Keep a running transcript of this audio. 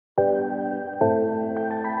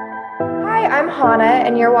I'm Hannah,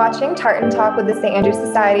 and you're watching Tartan Talk with the St. Andrew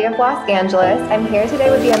Society of Los Angeles. I'm here today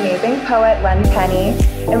with the amazing poet Len Penny,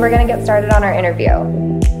 and we're going to get started on our interview.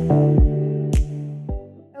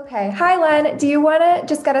 Okay, hi Len. Do you want to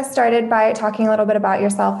just get us started by talking a little bit about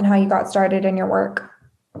yourself and how you got started in your work?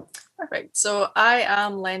 Perfect. So I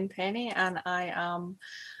am Len Penny, and I am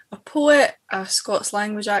a poet, a Scots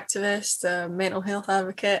language activist, a mental health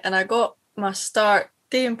advocate, and I got my start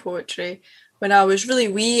doing poetry when I was really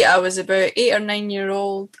wee. I was about 8 or 9 year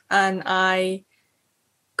old, and I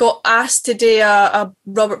got asked to do a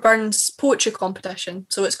Robert Burns poetry competition.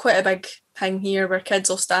 So it's quite a big thing here where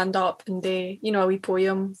kids will stand up and do, a wee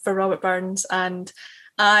poem for Robert Burns. And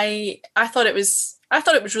I thought it was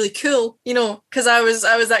really cool, because I was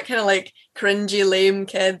that kind of like cringy, lame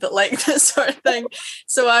kid that liked this sort of thing.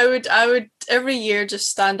 So I would every year just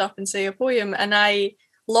stand up and say a poem, and I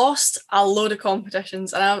lost a load of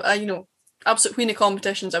competitions, and I absolute queen of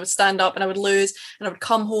competitions. I would stand up and I would lose, and I would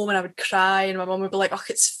come home and I would cry, and my mum would be like, "Oh,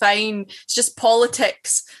 it's fine. It's just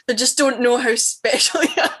politics. They just don't know how special you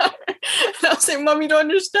are." And I was like, "Mum, you don't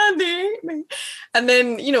understand. They hate me." And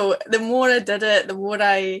then, the more I did it, the more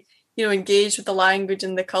I engaged with the language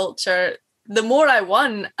and the culture, the more I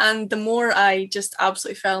won, and the more I just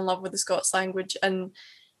absolutely fell in love with the Scots language. And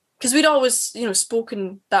because we'd always,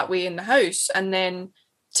 spoken that way in the house, and then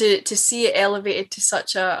to see it elevated to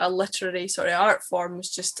such a literary sort of art form was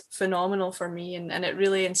just phenomenal for me, and it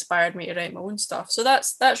really inspired me to write my own stuff. So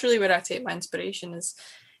that's really where I take my inspiration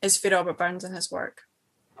is for Robert Burns and his work.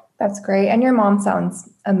 That's great. And your mom sounds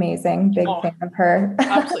amazing. Big fan of her.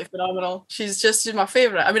 Absolutely phenomenal. She's my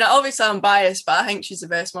favourite. I mean, obviously I'm biased, but I think she's the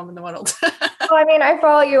best mom in the world. Well, I mean, I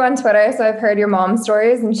follow you on Twitter, so I've heard your mom's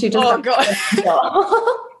stories, and she just... Oh, God.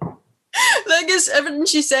 The thing is, everything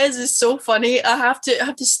she says is so funny. I have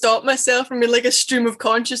to stop myself from being like a stream of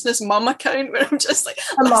consciousness mum account where I'm just like,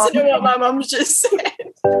 listen to what my mum's just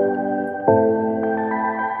said.